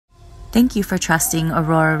Thank you for trusting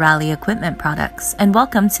Aurora Rally Equipment products, and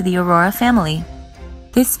welcome to the Aurora family.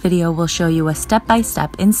 This video will show you a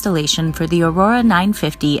step-by-step installation for the Aurora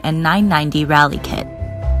 950 and 990 Rally Kit.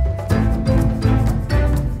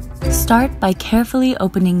 Start by carefully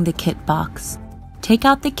opening the kit box. Take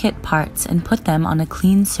out the kit parts and put them on a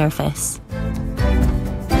clean surface.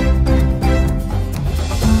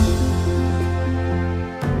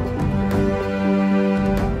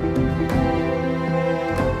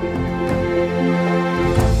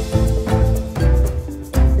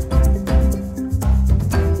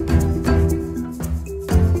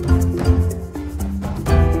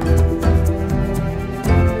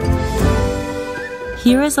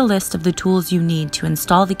 Here is a list of the tools you need to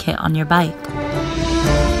install the kit on your bike.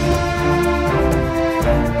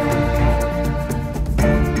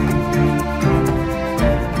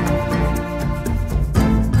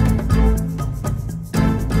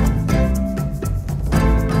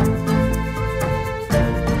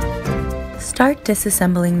 Start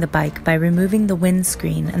disassembling the bike by removing the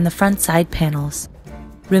windscreen and the front side panels.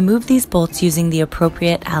 Remove these bolts using the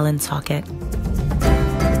appropriate Allen socket.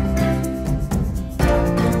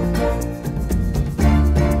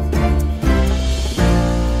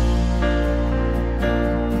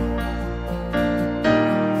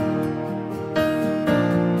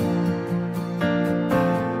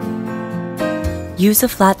 Use a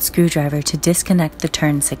flat screwdriver to disconnect the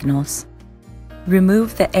turn signals.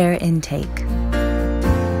 Remove the air intake.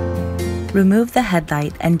 Remove the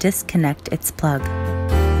headlight and disconnect its plug.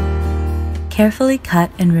 Carefully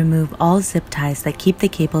cut and remove all zip ties that keep the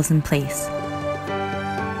cables in place.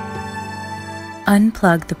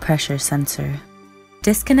 Unplug the pressure sensor.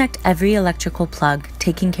 Disconnect every electrical plug,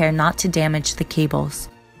 taking care not to damage the cables.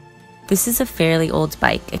 This is a fairly old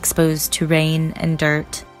bike exposed to rain and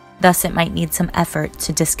dirt. Thus, it might need some effort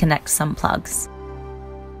to disconnect some plugs.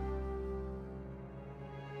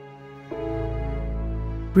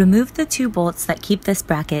 Remove the two bolts that keep this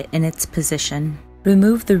bracket in its position.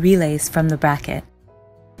 Remove the relays from the bracket.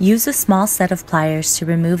 Use a small set of pliers to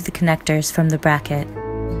remove the connectors from the bracket.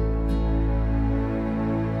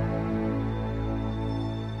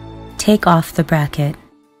 Take off the bracket.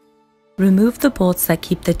 Remove the bolts that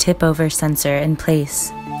keep the tip-over sensor in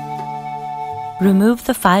place. Remove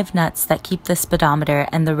the 5 nuts that keep the speedometer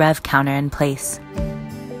and the rev counter in place.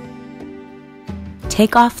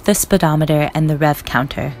 Take off the speedometer and the rev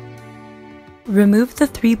counter. Remove the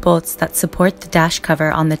 3 bolts that support the dash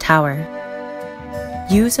cover on the tower.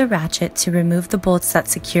 Use a ratchet to remove the bolts that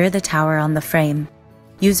secure the tower on the frame.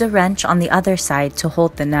 Use a wrench on the other side to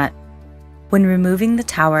hold the nut. When removing the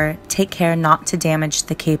tower, take care not to damage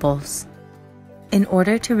the cables. In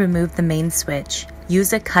order to remove the main switch,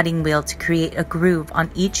 use a cutting wheel to create a groove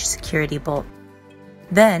on each security bolt.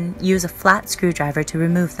 Then, use a flat screwdriver to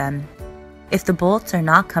remove them. If the bolts are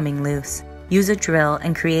not coming loose, use a drill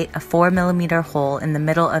and create a 4mm hole in the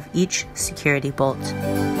middle of each security bolt.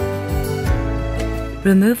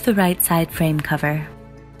 Remove the right side frame cover.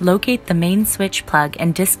 Locate the main switch plug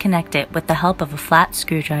and disconnect it with the help of a flat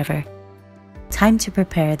screwdriver. Time to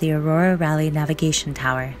prepare the Aurora Rally Navigation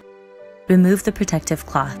Tower. Remove the protective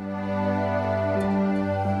cloth.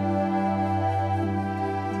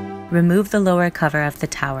 Remove the lower cover of the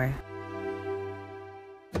tower.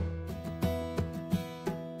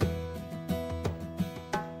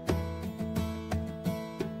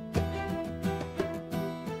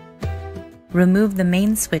 Remove the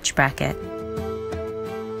main switch bracket.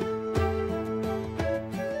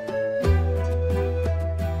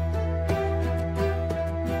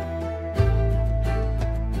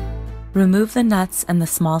 Remove the nuts and the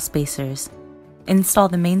small spacers. Install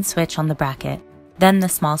the main switch on the bracket, then the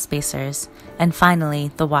small spacers, and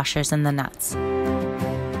finally the washers and the nuts.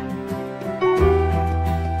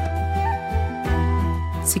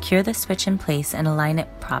 Secure the switch in place and align it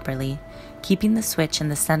properly, keeping the switch in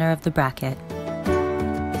the center of the bracket.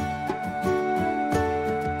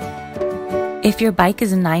 If your bike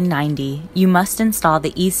is a 990, you must install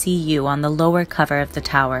the ECU on the lower cover of the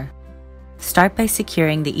tower. Start by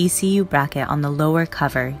securing the ECU bracket on the lower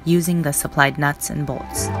cover using the supplied nuts and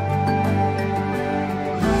bolts.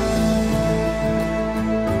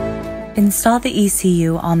 Install the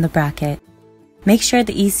ECU on the bracket. Make sure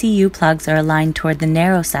the ECU plugs are aligned toward the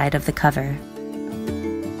narrow side of the cover.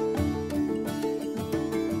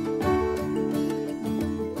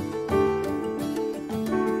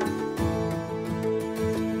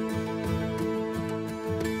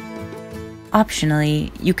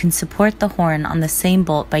 Optionally, you can support the horn on the same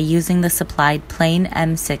bolt by using the supplied plain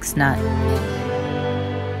M6 nut.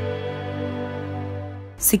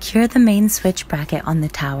 Secure the main switch bracket on the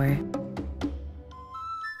tower.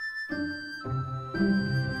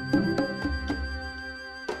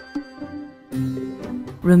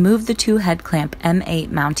 Remove the two head clamp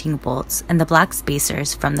M8 mounting bolts and the black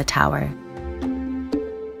spacers from the tower.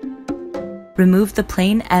 Remove the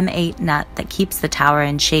plain M8 nut that keeps the tower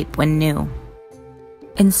in shape when new.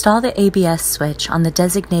 Install the ABS switch on the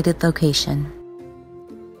designated location.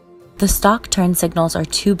 The stock turn signals are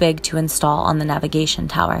too big to install on the navigation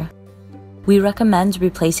tower. We recommend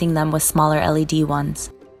replacing them with smaller LED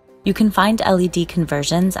ones. You can find LED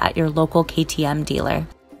conversions at your local KTM dealer.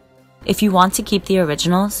 If you want to keep the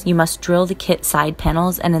originals, you must drill the kit side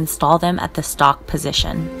panels and install them at the stock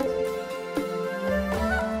position.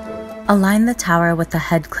 Align the tower with the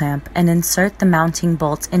head clamp and insert the mounting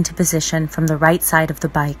bolts into position from the right side of the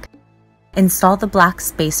bike. Install the black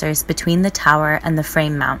spacers between the tower and the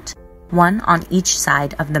frame mount, one on each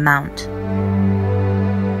side of the mount.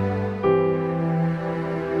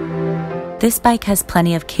 This bike has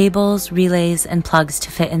plenty of cables, relays, and plugs to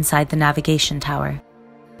fit inside the navigation tower.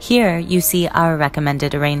 Here you see our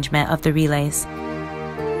recommended arrangement of the relays.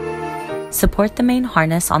 Support the main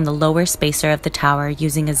harness on the lower spacer of the tower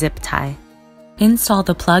using a zip tie. Install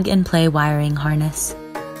the plug-and-play wiring harness.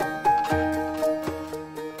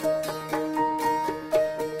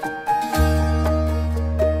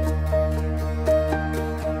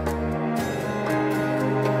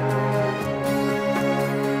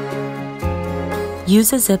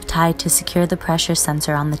 Use a zip tie to secure the pressure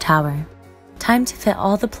sensor on the tower. Time to fit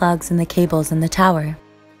all the plugs and the cables in the tower.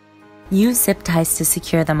 Use zip ties to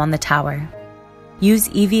secure them on the tower. Use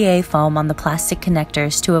EVA foam on the plastic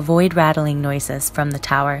connectors to avoid rattling noises from the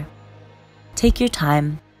tower. Take your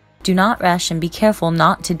time. Do not rush and be careful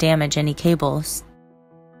not to damage any cables.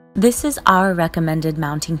 This is our recommended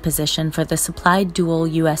mounting position for the supplied dual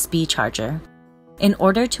USB charger. In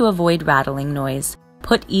order to avoid rattling noise,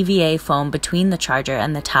 put EVA foam between the charger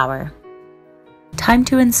and the tower. Time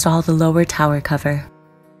to install the lower tower cover.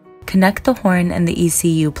 Connect the horn and the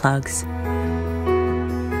ECU plugs.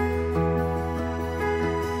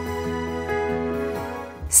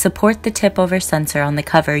 Support the tip-over sensor on the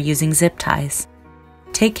cover using zip ties.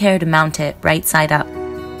 Take care to mount it right side up.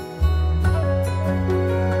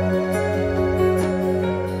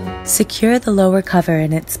 Secure the lower cover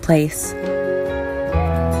in its place.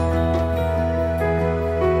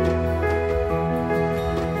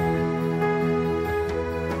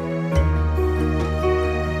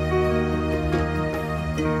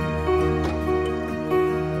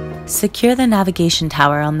 Secure the navigation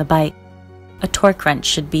tower on the bike. A torque wrench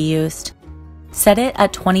should be used. Set it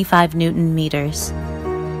at 25 Newton meters.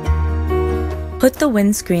 Put the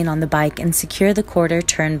windscreen on the bike and secure the quarter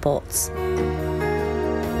turn bolts.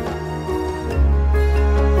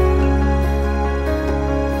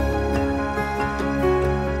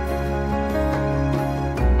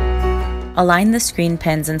 Align the screen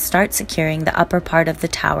pins and start securing the upper part of the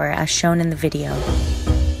tower as shown in the video.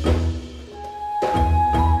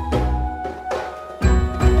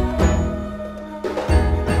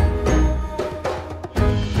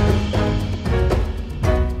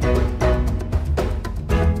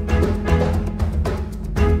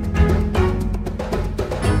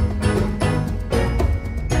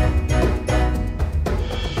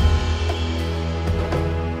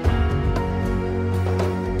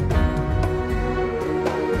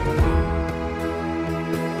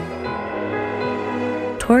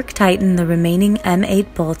 Torque tighten the remaining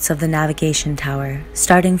M8 bolts of the navigation tower,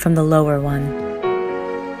 starting from the lower one.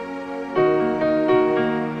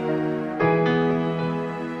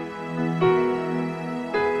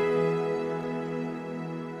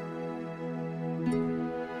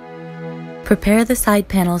 Prepare the side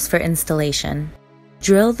panels for installation.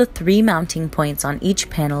 Drill the 3 mounting points on each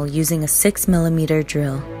panel using a 6mm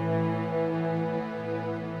drill.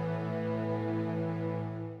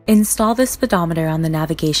 Install the speedometer on the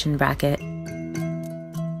navigation bracket.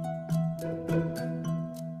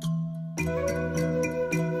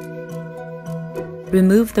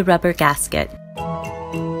 Remove the rubber gasket.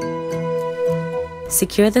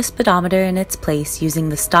 Secure the speedometer in its place using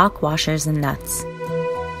the stock washers and nuts.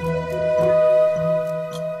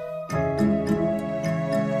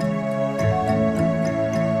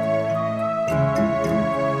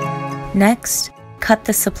 Next, cut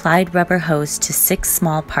the supplied rubber hose to 6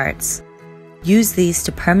 small parts. Use these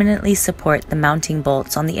to permanently support the mounting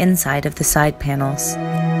bolts on the inside of the side panels.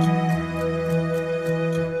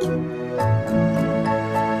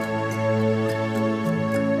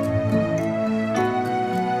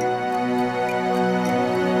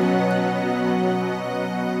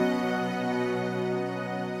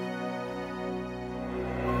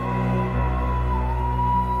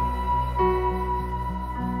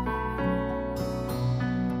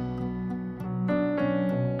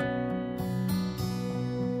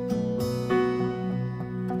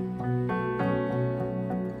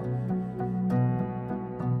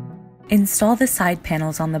 Install the side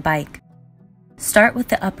panels on the bike. Start with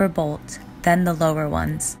the upper bolt, then the lower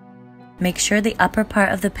ones. Make sure the upper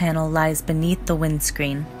part of the panel lies beneath the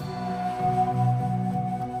windscreen.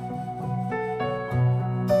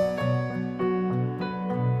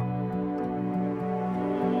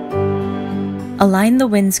 Align the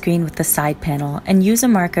windscreen with the side panel and use a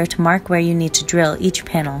marker to mark where you need to drill each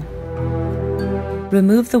panel.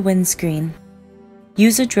 Remove the windscreen.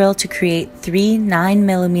 Use a drill to create 3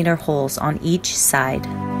 9mm holes on each side.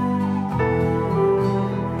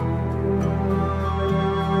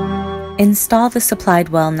 Install the supplied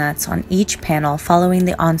well nuts on each panel following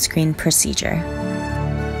the on-screen procedure.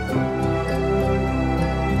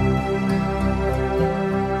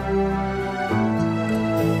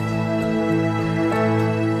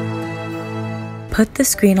 Put the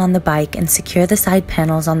screen on the bike and secure the side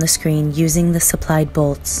panels on the screen using the supplied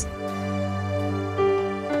bolts.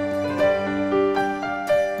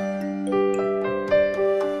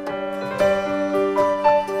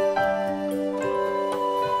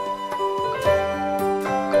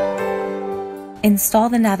 Install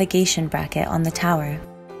the navigation bracket on the tower.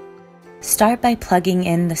 Start by plugging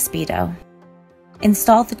in the Speedo.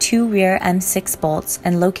 Install the 2 rear M6 bolts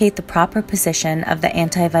and locate the proper position of the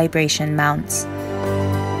anti-vibration mounts.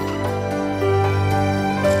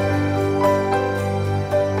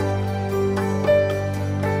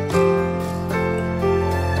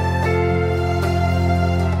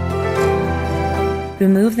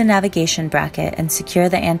 Remove the navigation bracket and secure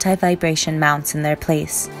the anti-vibration mounts in their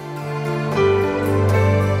place.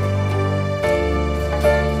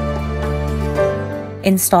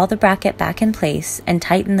 Install the bracket back in place and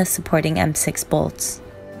tighten the supporting M6 bolts.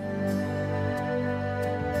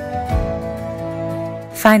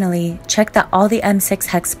 Finally, check that all the M6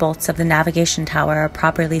 hex bolts of the navigation tower are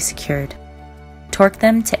properly secured. Torque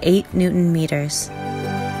them to 8 Newton meters.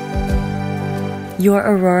 Your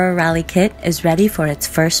Aurora Rally kit is ready for its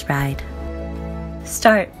first ride.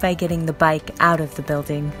 Start by getting the bike out of the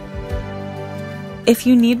building. If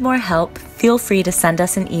you need more help, feel free to send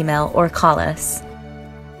us an email or call us.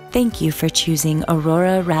 Thank you for choosing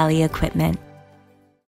Aurora Rally Equipment.